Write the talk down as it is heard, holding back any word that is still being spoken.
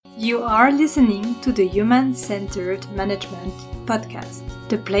You are listening to the Human-Centered Management Podcast,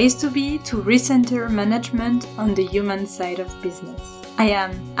 the place to be to recenter management on the human side of business. I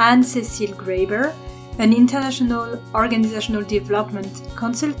am Anne-Cécile Graeber, an international organizational development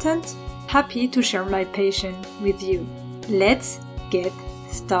consultant, happy to share my passion with you. Let's get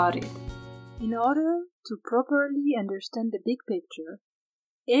started. In order to properly understand the big picture,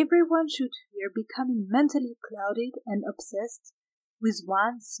 everyone should fear becoming mentally clouded and obsessed with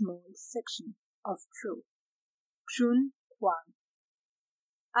one small section of truth. Chun Huang.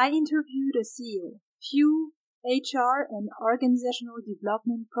 I interviewed a CEO, few HR and organizational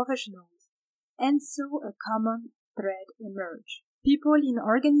development professionals, and saw a common thread emerge. People in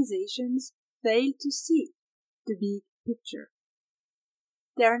organizations fail to see the big picture.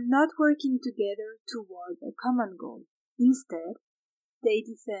 They are not working together toward a common goal. Instead, they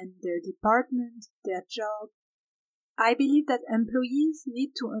defend their department, their job. I believe that employees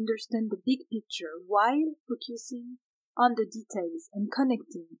need to understand the big picture while focusing on the details and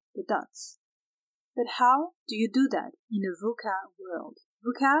connecting the dots. But how do you do that in a VUCA world?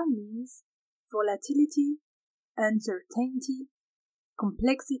 VUCA means volatility, uncertainty,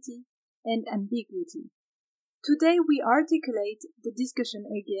 complexity, and ambiguity. Today we articulate the discussion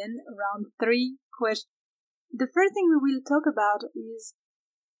again around three questions. The first thing we will talk about is,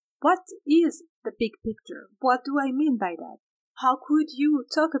 what is the big picture? What do I mean by that? How could you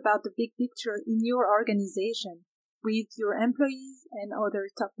talk about the big picture in your organization with your employees and other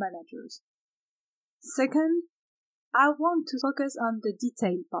top managers? Second, I want to focus on the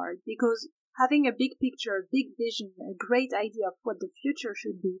detail part, because having a big picture, a big vision, a great idea of what the future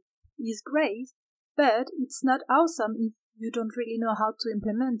should be is great, but it's not awesome if you don't really know how to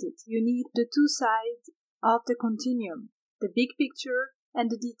implement it. You need the two sides of the continuum, the big picture and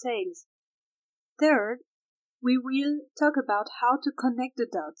the details. Third, we will talk about how to connect the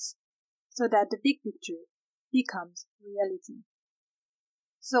dots so that the big picture becomes reality.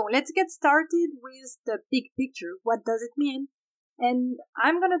 So let's get started with the big picture. What does it mean? And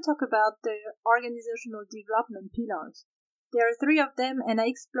I'm going to talk about the organizational development pillars. There are three of them, and I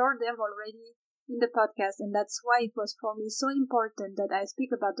explored them already in the podcast, and that's why it was for me so important that I speak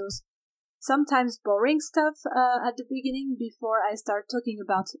about those sometimes boring stuff at the beginning before I start talking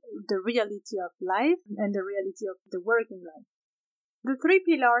about the reality of life and the reality of the working life. The three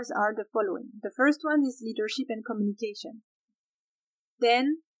pillars are the following. The first one is leadership and communication.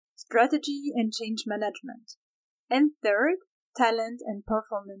 Then, strategy and change management. And third, talent and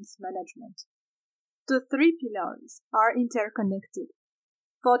performance management. The three pillars are interconnected.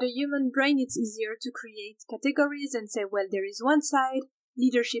 For the human brain, it's easier to create categories and say, well, there is one side,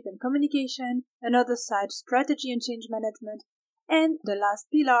 leadership and communication, another side, strategy and change management, and the last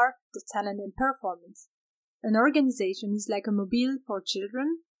pillar, the talent and performance. An organization is like a mobile for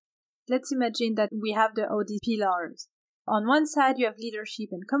children. Let's imagine that we have the OD pillars. On one side, you have leadership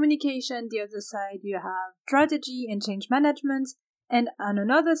and communication, the other side, you have strategy and change management, and on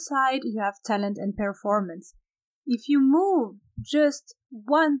another side, you have talent and performance. If you move just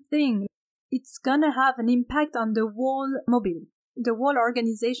one thing, it's gonna have an impact on the whole mobile. The whole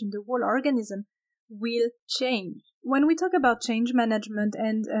organization, the whole organism will change. When we talk about change management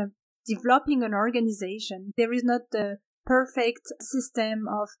and developing an organization, there is not the perfect system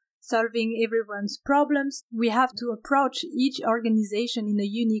of solving everyone's problems. We have to approach each organization in a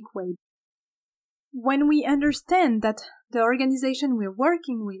unique way. When we understand that the organization we're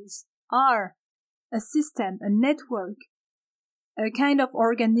working with are a system, a network, a kind of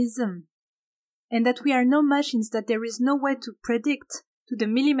organism, and that we are no machines, that there is no way to predict to the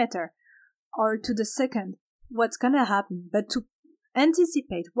millimeter or to the second what's gonna happen, but to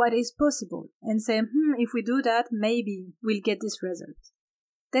anticipate what is possible and say, if we do that, maybe we'll get this result.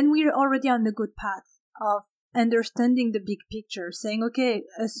 Then we're already on the good path of understanding the big picture, saying, okay,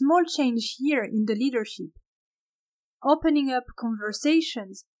 a small change here in the leadership, opening up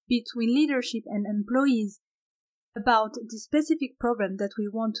conversations between leadership and employees about the specific problem that we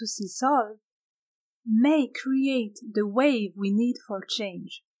want to see solved, may create the wave we need for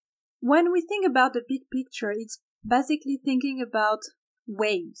change. When we think about the big picture, it's basically thinking about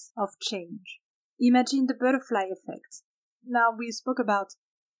waves of change. Imagine the butterfly effect. Now we spoke about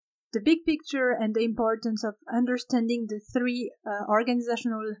the big picture and the importance of understanding the three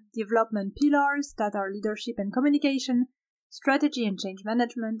organizational development pillars that are leadership and communication, strategy and change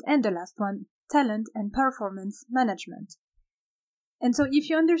management, and the last one, talent and performance management. And so if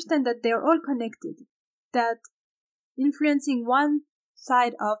you understand that they're all connected, that influencing one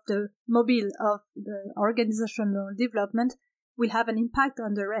side of the mobile of the organizational development will have an impact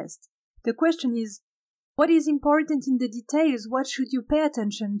on the rest. The question is, What is important in the details? What should you pay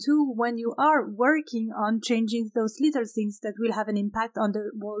attention to when you are working on changing those little things that will have an impact on the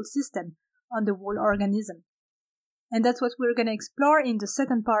whole system, on the whole organism? And that's what we're going to explore in the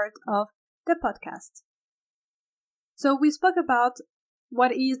second part of the podcast. So we spoke about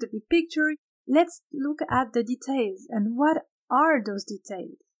what is the big picture. Let's look at the details. And what are those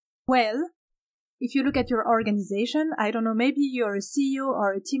details? Well, if you look at your organization, I don't know, maybe you're a CEO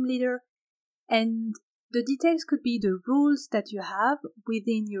or a team leader, and the details could be the rules that you have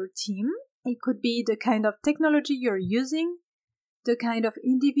within your team. It could be the kind of technology you're using, the kind of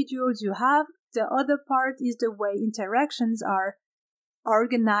individuals you have. The other part is the way interactions are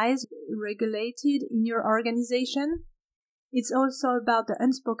organized, regulated in your organization. It's also about the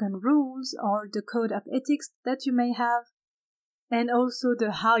unspoken rules or the code of ethics that you may have, and also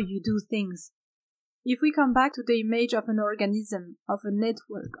the how you do things. If we come back to the image of an organism, of a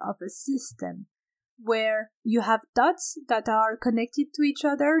network, of a system, where you have dots that are connected to each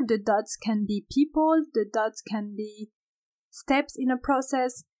other, the dots can be people, the dots can be steps in a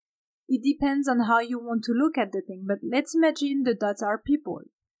process. It depends on how you want to look at the thing, but let's imagine the dots are people.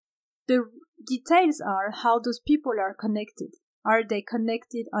 The details are how those people are connected. Are they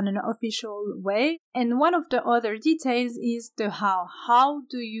connected on an official way? And one of the other details is the how. How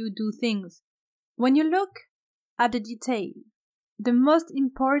do you do things? When you look at the detail, the most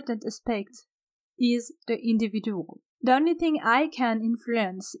important aspect is the individual. The only thing I can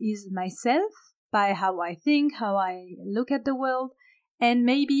influence is myself by how I think, how I look at the world, and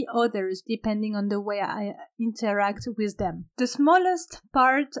maybe others depending on the way I interact with them. The smallest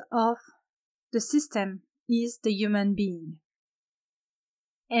part of the system is the human being.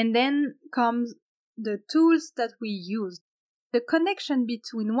 And then comes the tools that we use. The connection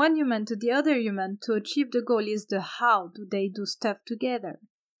between one human to the other human to achieve the goal is the how do they do stuff together.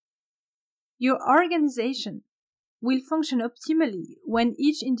 Your organization will function optimally when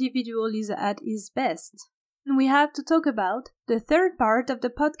each individual is at his best. And we have to talk about the third part of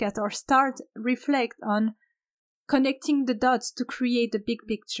the podcast, or reflect on connecting the dots to create the big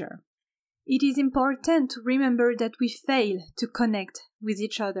picture. It is important to remember that we fail to connect with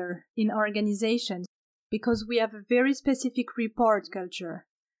each other in organizations because we have a very specific report culture.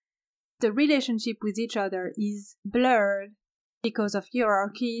 The relationship with each other is blurred because of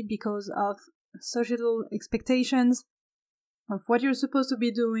hierarchy, because of societal expectations of what you're supposed to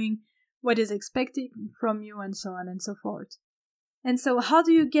be doing, what is expected from you, and so on and so forth. And so how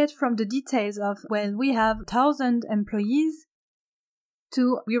do you get from the details of, well, we have 1,000 employees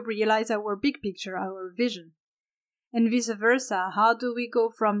to we realize our big picture, our vision? And vice versa, how do we go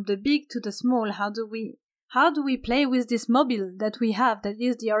from the big to the small? How do we play with this mobile that we have, that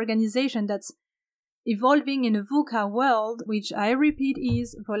is the organization that's evolving in a VUCA world, which I repeat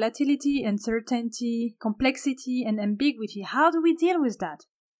is volatility, uncertainty, complexity, and ambiguity. How do we deal with that?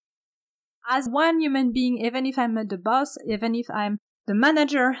 As one human being, even if I'm the boss, even if I'm the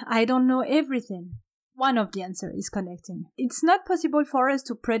manager, I don't know everything. One of the answers is connecting. It's not possible for us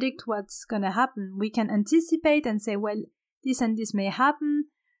to predict what's going to happen. We can anticipate and say, well, this and this may happen,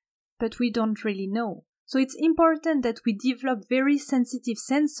 but we don't really know. So it's important that we develop very sensitive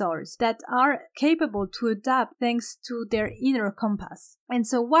sensors that are capable to adapt thanks to their inner compass. And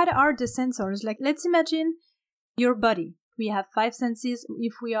so what are the sensors? Like, let's imagine your body. We have 5 senses.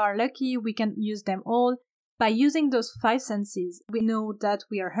 If we are lucky, we can use them all. By using those 5 senses, we know that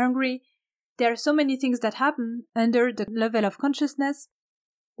we are hungry. There are so many things that happen under the level of consciousness.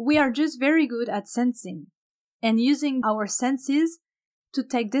 We are just very good at sensing and using our senses to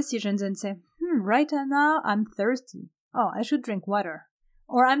take decisions and say, right now I'm thirsty. Oh, I should drink water.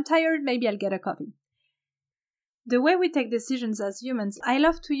 Or I'm tired, maybe I'll get a coffee. The way we take decisions as humans, I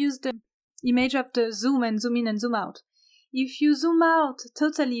love to use the image of the zoom and zoom in and zoom out. If you zoom out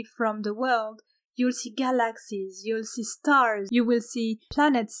totally from the world, you'll see galaxies, you'll see stars, you will see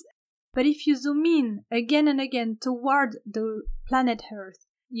planets. But if you zoom in again and again toward the planet Earth,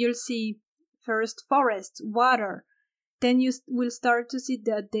 you'll see first forests, water. Then you will start to see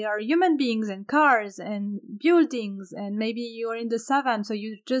that there are human beings and cars and buildings, and maybe you're in the savannah, so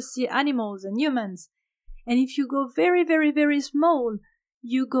you just see animals and humans. And if you go very, very, very small,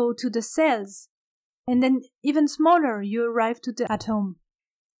 you go to the cells. And then even smaller, you arrive to the atom.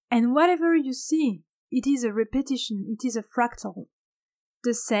 And whatever you see, it is a repetition, it is a fractal.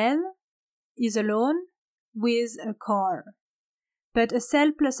 The cell is alone with a core. But a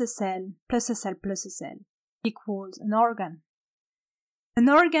cell plus a cell plus a cell plus a cell equals an organ. An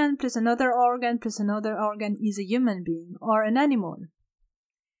organ plus another organ plus another organ is a human being or an animal.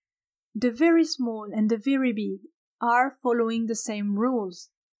 The very small and the very big are following the same rules.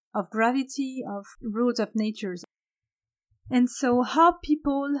 of gravity, of rules of nature. And so how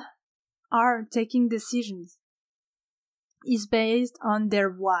people are taking decisions is based on their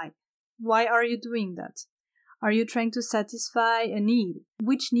why. Why are you doing that? Are you trying to satisfy a need?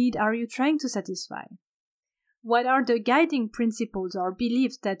 Which need are you trying to satisfy? What are the guiding principles or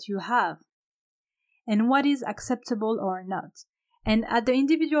beliefs that you have? And what is acceptable or not? And at the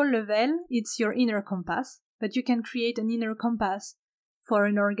individual level, it's your inner compass, but you can create an inner compass for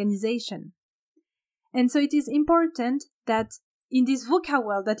an organization. And so it is important that in this VUCA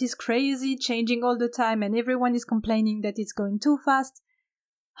world that is crazy, changing all the time, and everyone is complaining that it's going too fast,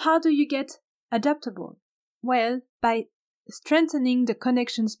 how do you get adaptable? Well, by strengthening the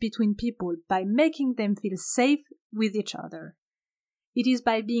connections between people, by making them feel safe with each other. It is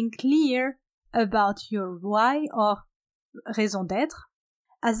by being clear about your why or raison d'être.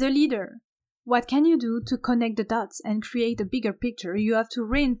 As a leader, what can you do to connect the dots and create a bigger picture? You have to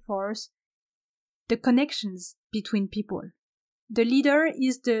reinforce the connections between people. The leader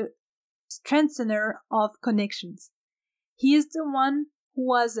is the strengthener of connections. He is the one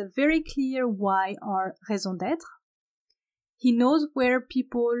who has a very clear why or raison d'être. He knows where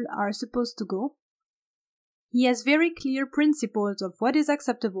people are supposed to go. He has very clear principles of what is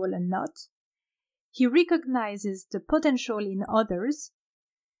acceptable and not. He recognizes the potential in others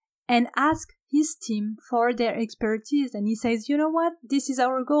and asks his team for their expertise. And he says, you know what, this is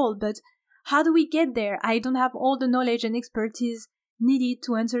our goal, but how do we get there? I don't have all the knowledge and expertise needed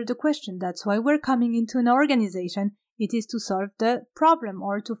to answer the question. That's why we're coming into an organization. It is to solve the problem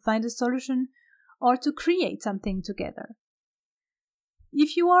or to find a solution or to create something together.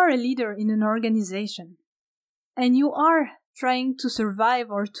 If you are a leader in an organization and you are trying to survive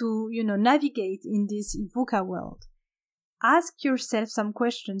or to, navigate in this VUCA world, ask yourself some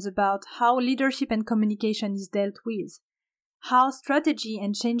questions about how leadership and communication is dealt with, how strategy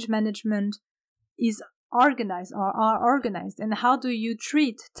and change management is organized or are organized, and how do you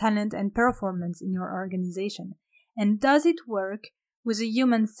treat talent and performance in your organization? And does it work with a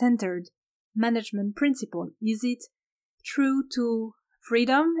human-centered management principle? Is it true to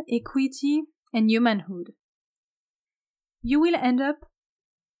freedom, equity, and humanhood? You will end up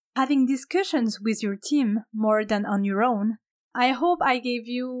having discussions with your team more than on your own. I hope I gave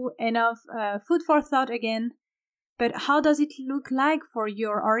you enough food for thought again, but how does it look like for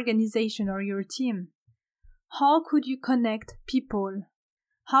your organization or your team? How could you connect people?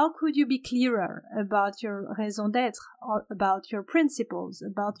 How could you be clearer about your raison d'être or about your principles,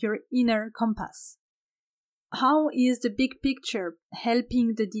 about your inner compass? How is the big picture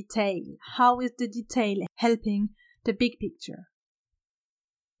helping the detail? How is the detail helping the big picture?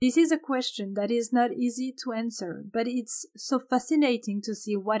 This is a question that is not easy to answer, but it's so fascinating to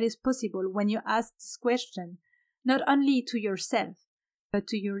see what is possible when you ask this question, not only to yourself, but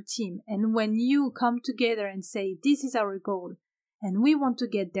to your team. And when you come together and say, this is our goal, and we want to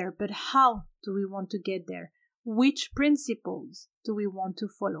get there, but how do we want to get there? Which principles do we want to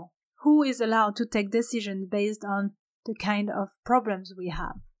follow? Who is allowed to take decisions based on the kind of problems we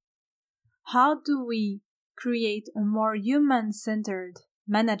have? How do we create a more human-centered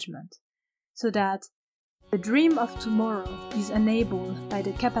management so that the dream of tomorrow is enabled by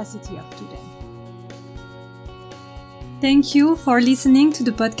the capacity of today? Thank you for listening to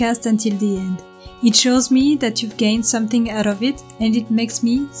the podcast until the end. It shows me that you've gained something out of it, and it makes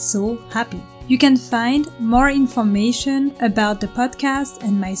me so happy. You can find more information about the podcast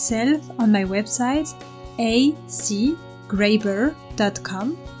and myself on my website,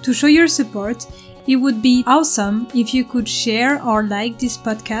 acgraeber.com. To show your support, it would be awesome if you could share or like this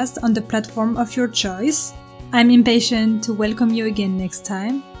podcast on the platform of your choice. I'm impatient to welcome you again next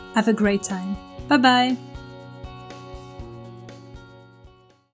time. Have a great time. Bye-bye.